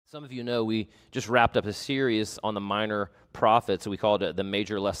Some of you know we just wrapped up a series on the minor prophets. We called it the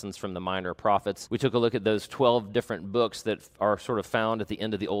Major Lessons from the Minor Prophets. We took a look at those 12 different books that are sort of found at the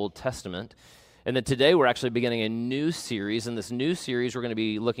end of the Old Testament. And then today we're actually beginning a new series. And this new series we're going to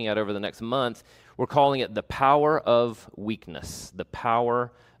be looking at over the next month, we're calling it The Power of Weakness. The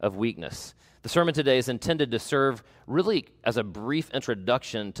Power of Weakness. The sermon today is intended to serve really as a brief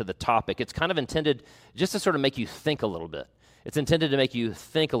introduction to the topic. It's kind of intended just to sort of make you think a little bit. It's intended to make you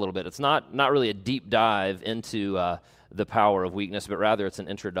think a little bit. It's not really a deep dive into the power of weakness, but rather it's an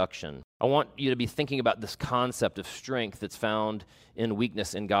introduction. I want you to be thinking about this concept of strength that's found in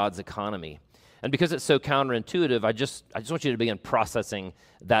weakness in God's economy. And because it's so counterintuitive, I just want you to begin processing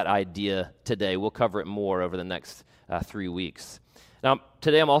that idea today. We'll cover it more over the next 3 weeks. Now,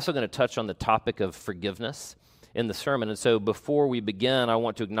 today I'm also going to touch on the topic of forgiveness in the sermon. And so before we begin, I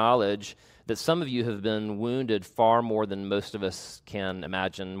want to acknowledge that some of you have been wounded far more than most of us can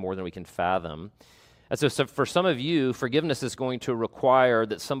imagine, more than we can fathom. And so for some of you, forgiveness is going to require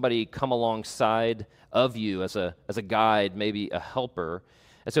that somebody come alongside of you as a guide, maybe a helper.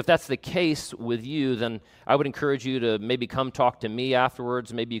 And so if that's the case with you, then I would encourage you to maybe come talk to me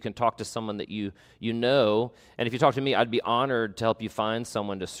afterwards. Maybe you can talk to someone that you know. And if you talk to me, I'd be honored to help you find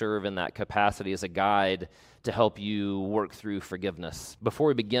someone to serve in that capacity as a guide to help you work through forgiveness. Before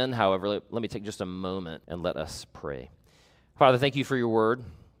we begin, however, let me take just a moment and let us pray. Father, thank you for your word.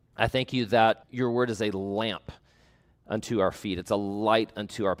 I thank you that your word is a lamp unto our feet. It's a light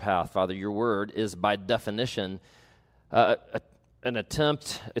unto our path. Father, your word is by definition an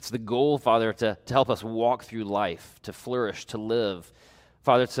attempt, it's the goal, Father, to help us walk through life, to flourish, to live.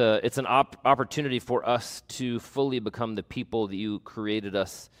 Father, it's an opportunity for us to fully become the people that you created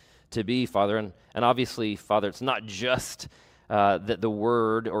us to be, Father. And obviously, Father, it's not just that the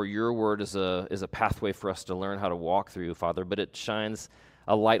word or your word is a pathway for us to learn how to walk through, Father, but it shines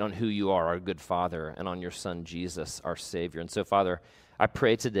a light on who you are, our good Father, and on your Son, Jesus, our Savior. And so, Father, I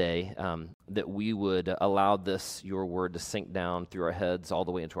pray today that we would allow this, your word, to sink down through our heads all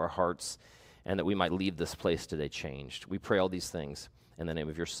the way into our hearts, and that we might leave this place today changed. We pray all these things in the name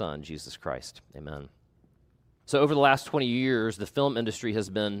of your Son, Jesus Christ. Amen. So over the last 20 years, the film industry has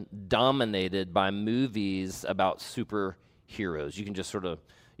been dominated by movies about superheroes. You can just sort of,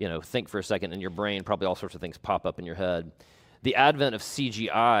 think for a second in your brain, probably all sorts of things pop up in your head. The advent of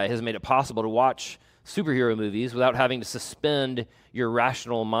CGI has made it possible to watch superhero movies without having to suspend your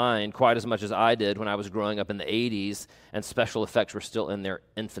rational mind quite as much as I did when I was growing up in the 80s and special effects were still in their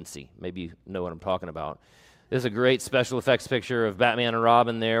infancy. Maybe you know what I'm talking about. There's a great special effects picture of Batman and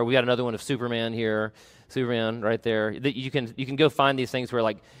Robin there. We got another one of Superman here. Superman right there. You can go find these things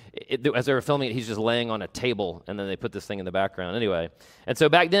where, as they were filming it, he's just laying on a table, and then they put this thing in the background. Anyway, and so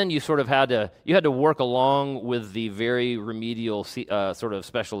back then you sort of had to work along with the very remedial sort of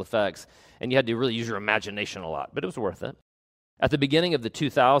special effects, and you had to really use your imagination a lot, but it was worth it. At the beginning of the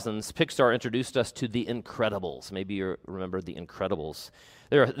 2000s, Pixar introduced us to The Incredibles. Maybe you remember The Incredibles.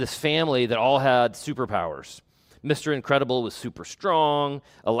 They're this family that all had superpowers. Mr. Incredible was super strong.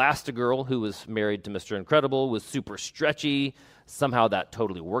 Elastigirl, who was married to Mr. Incredible, was super stretchy. Somehow that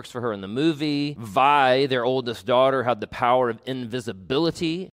totally works for her in the movie. Vi, their oldest daughter, had the power of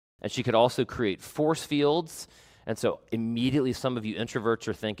invisibility, and she could also create force fields. And so immediately some of you introverts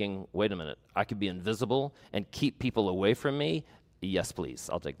are thinking, wait a minute, I could be invisible and keep people away from me? Yes, please,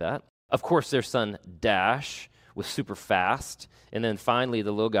 I'll take that. Of course, their son Dash was super fast. And then finally,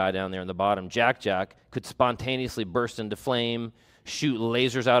 the little guy down there in the bottom, Jack, could spontaneously burst into flame, shoot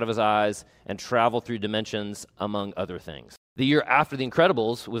lasers out of his eyes, and travel through dimensions, among other things. The year after The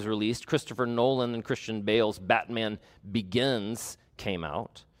Incredibles was released, Christopher Nolan and Christian Bale's Batman Begins came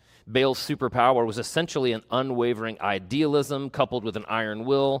out. Bale's superpower was essentially an unwavering idealism coupled with an iron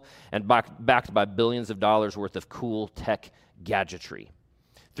will and backed by billions of dollars worth of cool tech gadgetry.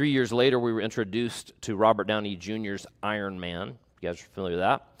 3 years later, we were introduced to Robert Downey Jr.'s Iron Man. You guys are familiar with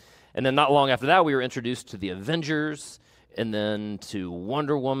that? And then not long after that, we were introduced to the Avengers, and then to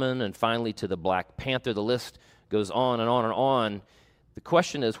Wonder Woman, and finally to the Black Panther. The list goes on and on and on. The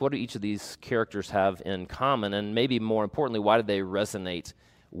question is, what do each of these characters have in common? And maybe more importantly, why do they resonate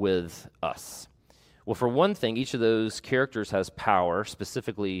with us? Well, for one thing, each of those characters has power,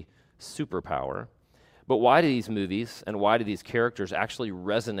 specifically superpower. But why do these movies and why do these characters actually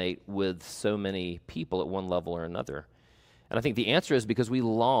resonate with so many people at one level or another? And I think the answer is because we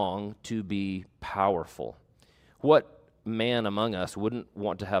long to be powerful. What man among us wouldn't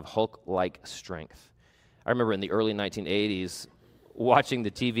want to have Hulk-like strength? I remember in the early 1980s watching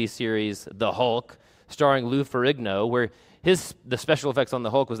the TV series The Hulk, starring Lou Ferrigno, where the special effects on the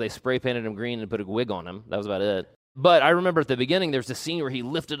Hulk was they spray painted him green and put a wig on him. That was about it. But I remember at the beginning, there's a scene where he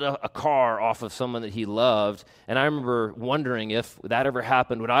lifted a car off of someone that he loved, and I remember wondering if that ever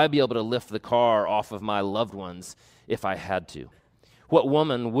happened, would I be able to lift the car off of my loved ones if I had to? What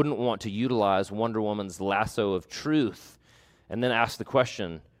woman wouldn't want to utilize Wonder Woman's lasso of truth and then ask the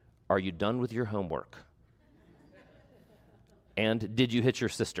question, are you done with your homework? And did you hit your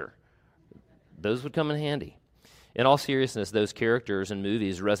sister? Those would come in handy. In all seriousness, those characters in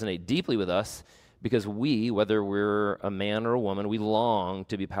movies resonate deeply with us because we, whether we're a man or a woman, we long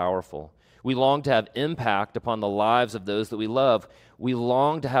to be powerful. We long to have impact upon the lives of those that we love. We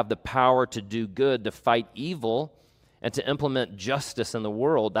long to have the power to do good, to fight evil, and to implement justice in the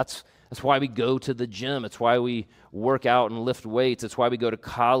world. That's why we go to the gym. It's why we work out and lift weights. It's why we go to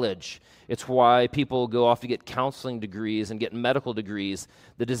college. It's why people go off to get counseling degrees and get medical degrees.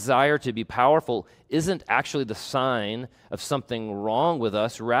 The desire to be powerful isn't actually the sign of something wrong with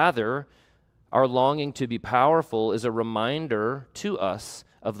us. Rather, our longing to be powerful is a reminder to us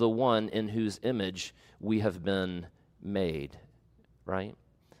of the one in whose image we have been made, right?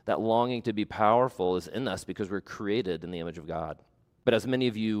 That longing to be powerful is in us because we're created in the image of God. But as many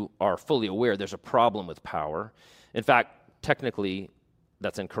of you are fully aware, there's a problem with power. In fact, technically,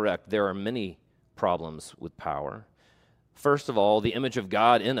 that's incorrect. There are many problems with power. First of all, the image of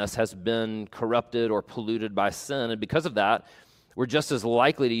God in us has been corrupted or polluted by sin, and because of that, we're just as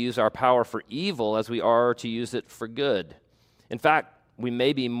likely to use our power for evil as we are to use it for good. In fact, we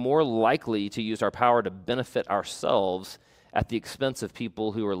may be more likely to use our power to benefit ourselves at the expense of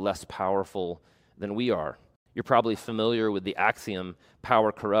people who are less powerful than we are. You're probably familiar with the axiom,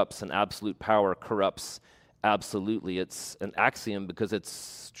 power corrupts, and absolute power corrupts absolutely. It's an axiom because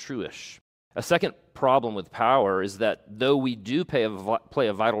it's truish. A second problem with power is that though we do play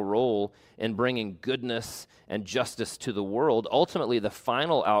a vital role in bringing goodness and justice to the world, ultimately the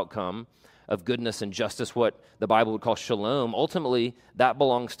final outcome of goodness and justice, what the Bible would call shalom, ultimately that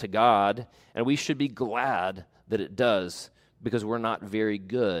belongs to God, and we should be glad that it does because we're not very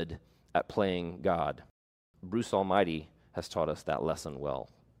good at playing God. Bruce Almighty has taught us that lesson well.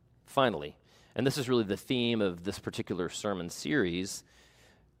 Finally, and this is really the theme of this particular sermon series,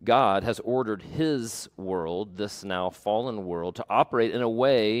 God has ordered his world, this now fallen world, to operate in a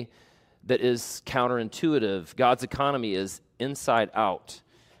way that is counterintuitive. God's economy is inside out.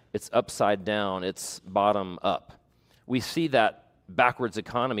 It's upside down. It's bottom up. We see that backwards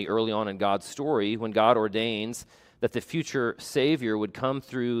economy early on in God's story when God ordains that the future Savior would come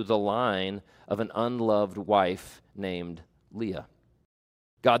through the line of an unloved wife named Leah.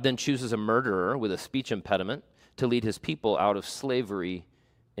 God then chooses a murderer with a speech impediment to lead his people out of slavery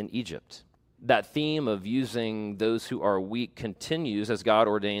in Egypt. That theme of using those who are weak continues as God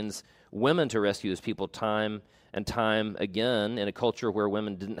ordains women to rescue his people time and time again in a culture where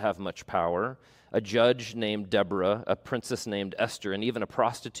women didn't have much power. A judge named Deborah, a princess named Esther, and even a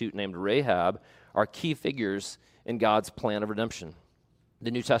prostitute named Rahab are key figures in God's plan of redemption.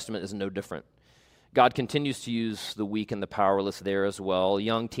 The New Testament is no different. God continues to use the weak and the powerless there as well. A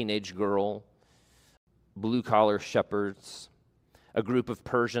young teenage girl, blue-collar shepherds, a group of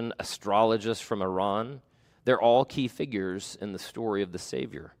Persian astrologists from Iran. They're all key figures in the story of the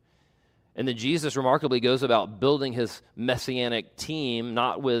Savior. And then Jesus remarkably goes about building his messianic team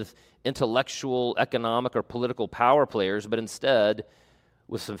not with intellectual, economic, or political power players, but instead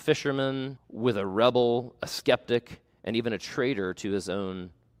with some fishermen, with a rebel, a skeptic, and even a traitor to his own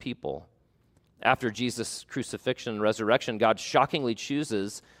people. After Jesus' crucifixion and resurrection, God shockingly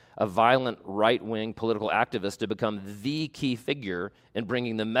chooses a violent right-wing political activist to become the key figure in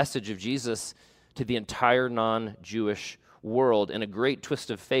bringing the message of Jesus to the entire non-Jewish world. In a great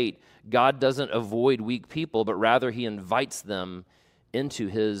twist of fate, God doesn't avoid weak people, but rather he invites them into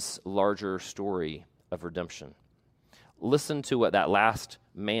his larger story of redemption. Listen to what that last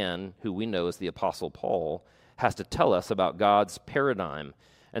man, who we know as the Apostle Paul, has to tell us about God's paradigm,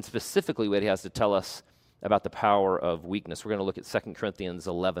 and specifically what he has to tell us about the power of weakness. We're going to look at 2 Corinthians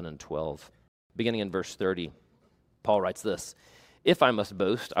 11 and 12. Beginning in verse 30, Paul writes this, "If I must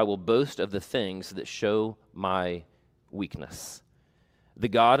boast, I will boast of the things that show my weakness. The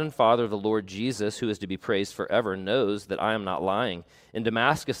God and Father of the Lord Jesus, who is to be praised forever, knows that I am not lying. In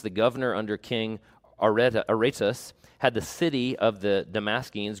Damascus, the governor under King Aretas had the city of the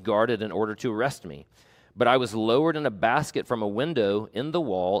Damascenes guarded in order to arrest me. But I was lowered in a basket from a window in the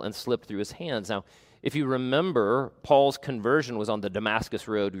wall and slipped through his hands." Now, if you remember, Paul's conversion was on the Damascus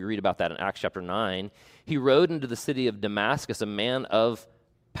Road. We read about that in Acts chapter 9. He rode into the city of Damascus, a man of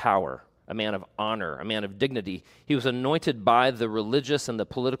power, a man of honor, a man of dignity. He was anointed by the religious and the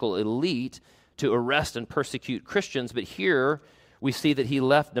political elite to arrest and persecute Christians. But here we see that he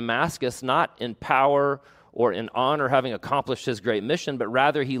left Damascus not in power or in honor having accomplished his great mission, but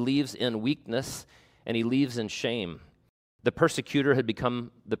rather he leaves in weakness and he leaves in shame. The persecutor had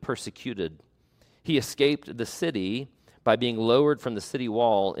become the persecuted. He escaped the city by being lowered from the city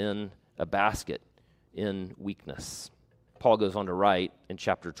wall in a basket in weakness. Paul goes on to write in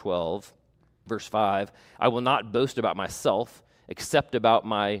chapter 12, verse 5, I will not boast about myself except about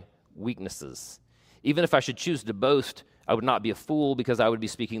my weaknesses. Even if I should choose to boast, I would not be a fool because I would be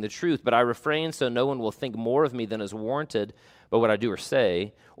speaking the truth, but I refrain so no one will think more of me than is warranted by what I do or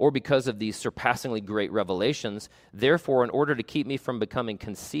say, or because of these surpassingly great revelations. Therefore, in order to keep me from becoming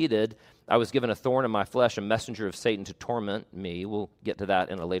conceited, I was given a thorn in my flesh, a messenger of Satan to torment me. We'll get to that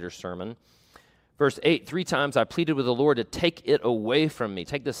in a later sermon. Verse 8, 3 times I pleaded with the Lord to take it away from me,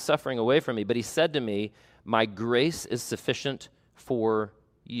 take this suffering away from me. But he said to me, my grace is sufficient for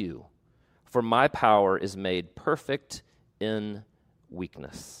you, for my power is made perfect in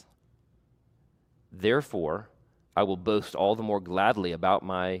weakness. Therefore, I will boast all the more gladly about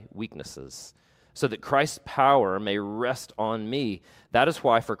my weaknesses, so that Christ's power may rest on me. That is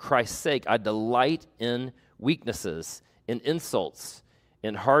why, for Christ's sake, I delight in weaknesses, in insults,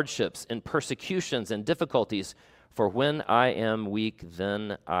 in hardships, in persecutions, and difficulties. For when I am weak,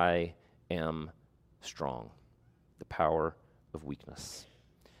 then I am strong. The power of weakness.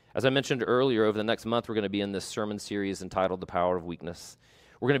 As I mentioned earlier, over the next month, we're going to be in this sermon series entitled The Power of Weakness.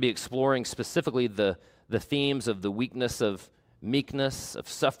 We're going to be exploring specifically the themes of the weakness of meekness, of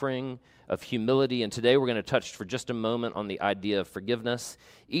suffering, of humility, and today we're going to touch for just a moment on the idea of forgiveness.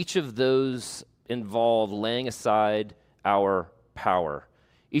 Each of those involve laying aside our power.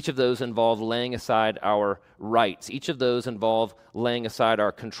 Each of those involve laying aside our rights. Each of those involve laying aside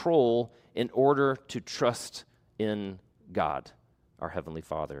our control in order to trust in God, our Heavenly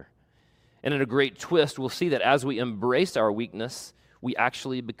Father. And in a great twist, we'll see that as we embrace our weakness, we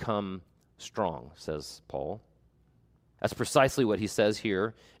actually become strong, says Paul. That's precisely what he says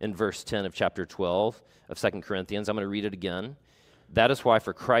here in verse 10 of chapter 12 of 2 Corinthians. I'm going to read it again. That is why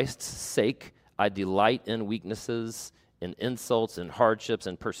for Christ's sake I delight in weaknesses, in insults, in hardships,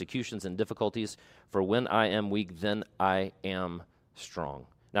 in persecutions, and difficulties. For when I am weak, then I am strong.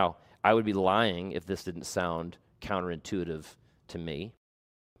 Now, I would be lying if this didn't sound counterintuitive to me.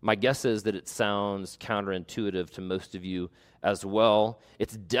 My guess is that it sounds counterintuitive to most of you as well.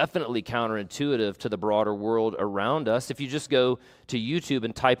 It's definitely counterintuitive to the broader world around us. If you just go to YouTube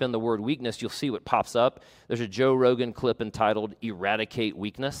and type in the word weakness, you'll see what pops up. There's a Joe Rogan clip entitled Eradicate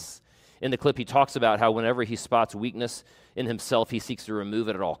Weakness. In the clip, he talks about how whenever he spots weakness in himself, he seeks to remove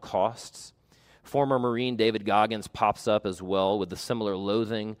it at all costs. Former Marine David Goggins pops up as well with a similar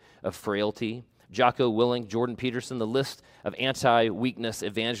loathing of frailty. Jocko Willink, Jordan Peterson, the list of anti-weakness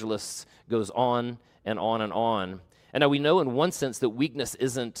evangelists goes on and on and on. And now we know in one sense that weakness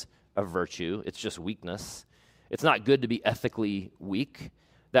isn't a virtue, it's just weakness. It's not good to be ethically weak.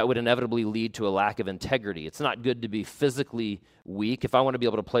 That would inevitably lead to a lack of integrity. It's not good to be physically weak. If I want to be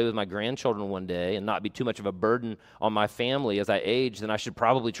able to play with my grandchildren one day and not be too much of a burden on my family as I age, then I should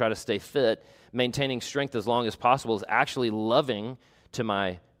probably try to stay fit. Maintaining strength as long as possible is actually loving to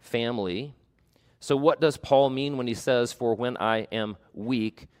my family. So what does Paul mean when he says, for when I am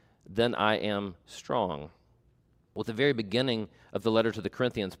weak, then I am strong? Well, at the very beginning of the letter to the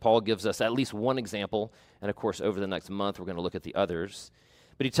Corinthians, Paul gives us at least one example, and of course over the next month we're going to look at the others.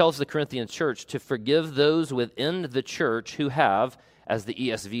 But he tells the Corinthian church to forgive those within the church who have, as the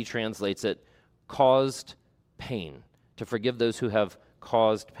ESV translates it, caused pain. To forgive those who have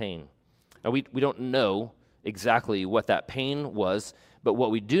caused pain. Now we don't know exactly what that pain was, but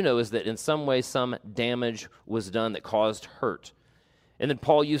what we do know is that in some way some damage was done that caused hurt. And then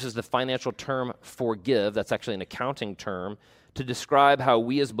Paul uses the financial term forgive, that's actually an accounting term, to describe how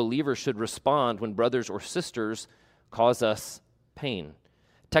we as believers should respond when brothers or sisters cause us pain.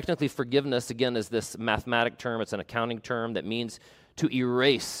 Technically, forgiveness, again, is this mathematic term. It's an accounting term that means to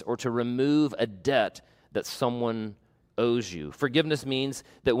erase or to remove a debt that someone owes you. Forgiveness means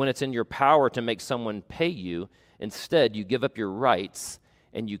that when it's in your power to make someone pay you, instead you give up your rights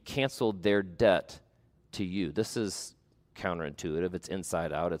and you cancel their debt to you. This is counterintuitive. It's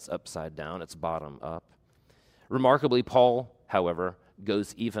inside out. It's upside down. It's bottom up. Remarkably, Paul, however,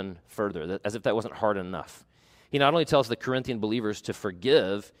 goes even further, as if that wasn't hard enough. He not only tells the Corinthian believers to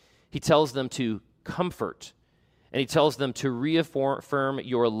forgive, he tells them to comfort, and he tells them to reaffirm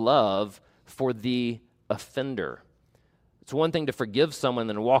your love for the offender. It's one thing to forgive someone and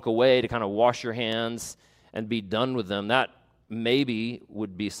then walk away to kind of wash your hands and be done with them. That maybe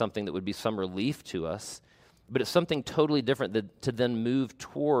would be something that would be some relief to us, but it's something totally different to then move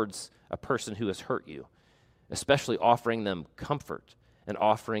towards a person who has hurt you, especially offering them comfort and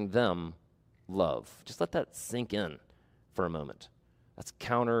offering them love. Just let that sink in for a moment. That's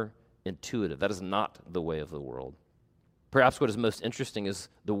counterintuitive. That is not the way of the world. Perhaps what is most interesting is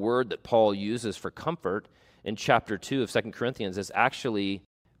the word that Paul uses for comfort in chapter 2 of 2 Corinthians is actually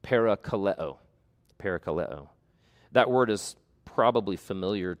parakaleo. Parakaleo. That word is probably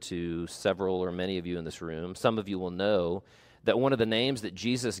familiar to several or many of you in this room. Some of you will know that one of the names that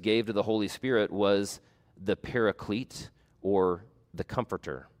Jesus gave to the Holy Spirit was the Paraclete, or the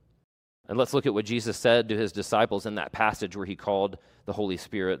Comforter. And let's look at what Jesus said to his disciples in that passage where he called the Holy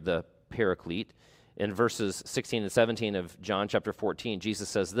Spirit the Paraclete. In verses 16 and 17 of John chapter 14, Jesus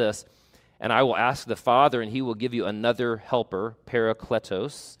says this, "And I will ask the Father, and he will give you another helper,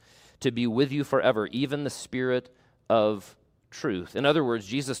 Parakletos, to be with you forever, even the Spirit of truth." In other words,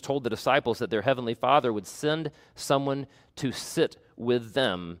 Jesus told the disciples that their heavenly Father would send someone to sit with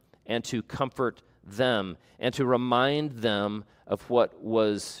them and to comfort them and to remind them of what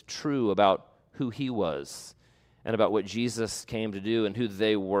was true about who he was and about what Jesus came to do and who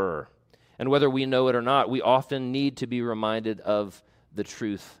they were. And whether we know it or not, we often need to be reminded of the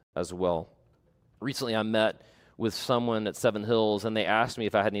truth as well. Recently, I met with someone at Seven Hills, and they asked me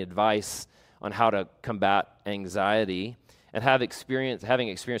if I had any advice on how to combat anxiety. And having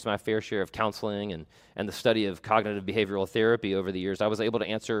experienced my fair share of counseling and the study of cognitive behavioral therapy over the years, I was able to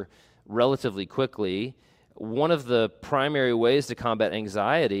answer relatively quickly. One of the primary ways to combat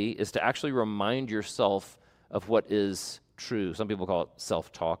anxiety is to actually remind yourself of what is true. Some people call it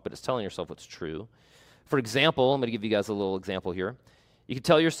self-talk, but it's telling yourself what's true. For example, I'm going to give you guys a little example here. You can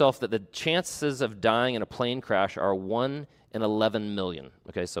tell yourself that the chances of dying in a plane crash are 1 in 11 million.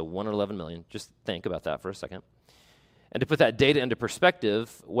 Okay, so 1 in 11 million. Just think about that for a second. And to put that data into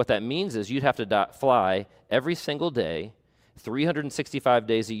perspective, what that means is you'd have to fly every single day, 365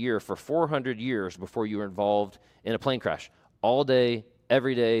 days a year for 400 years before you were involved in a plane crash. All day,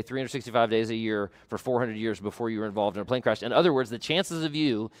 every day, 365 days a year for 400 years before you were involved in a plane crash. In other words, the chances of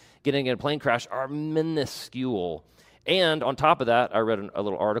you getting in a plane crash are minuscule. And on top of that, I read a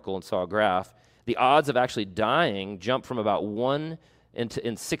little article and saw a graph. The odds of actually dying jump from about 1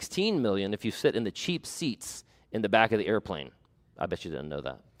 in 16 million if you sit in the cheap seats in the back of the airplane. I bet you didn't know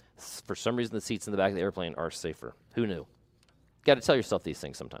that. For some reason, the seats in the back of the airplane are safer. Who knew? Got to tell yourself these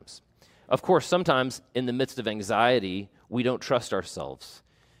things sometimes. Of course, sometimes in the midst of anxiety, we don't trust ourselves.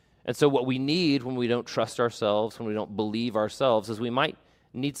 And so what we need when we don't trust ourselves, when we don't believe ourselves, is we might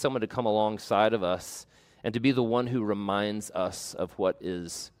need someone to come alongside of us and to be the one who reminds us of what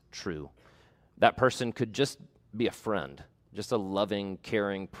is true. That person could just be a friend, just a loving,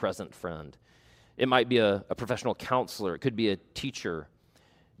 caring, present friend. It might be a professional counselor. It could be a teacher.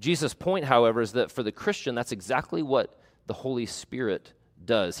 Jesus' point, however, is that for the Christian, that's exactly what the Holy Spirit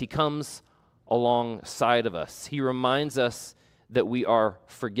does. He comes alongside of us. He reminds us that we are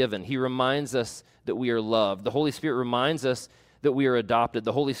forgiven. He reminds us that we are loved. The Holy Spirit reminds us that we are adopted.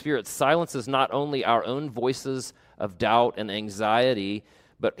 The Holy Spirit silences not only our own voices of doubt and anxiety,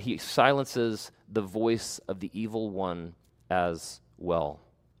 but he silences the voice of the evil one as well.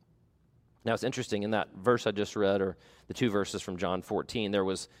 Now, it's interesting, in that verse I just read, or the 2 verses from John 14, there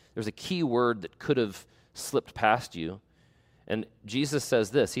was a key word that could have slipped past you. And Jesus says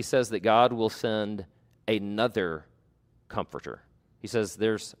this. He says that God will send another comforter. He says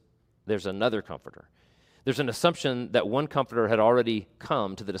there's another comforter. There's an assumption that one comforter had already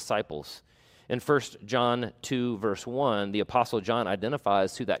come to the disciples. In 1 John 2, verse 1, the Apostle John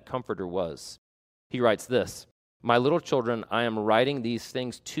identifies who that comforter was. He writes this, "My little children, I am writing these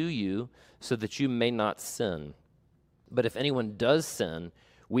things to you so that you may not sin. But if anyone does sin,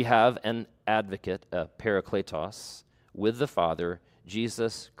 we have an advocate, a parakletos, with the Father,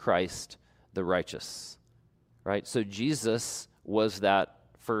 Jesus Christ the righteous." Right? So Jesus was that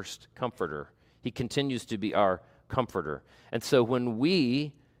first comforter. He continues to be our comforter. And so when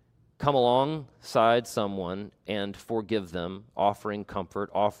we come alongside someone and forgive them, offering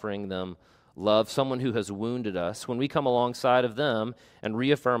comfort, offering them love, someone who has wounded us, when we come alongside of them and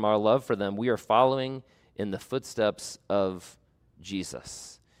reaffirm our love for them, we are following in the footsteps of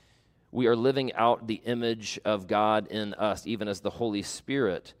Jesus. We are living out the image of God in us, even as the Holy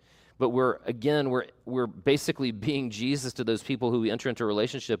Spirit. But we're basically being Jesus to those people who we enter into a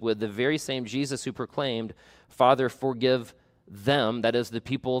relationship with, the very same Jesus who proclaimed, "Father, forgive them," that is, the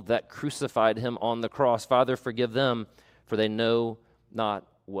people that crucified him on the cross. "Father, forgive them, for they know not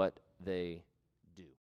what they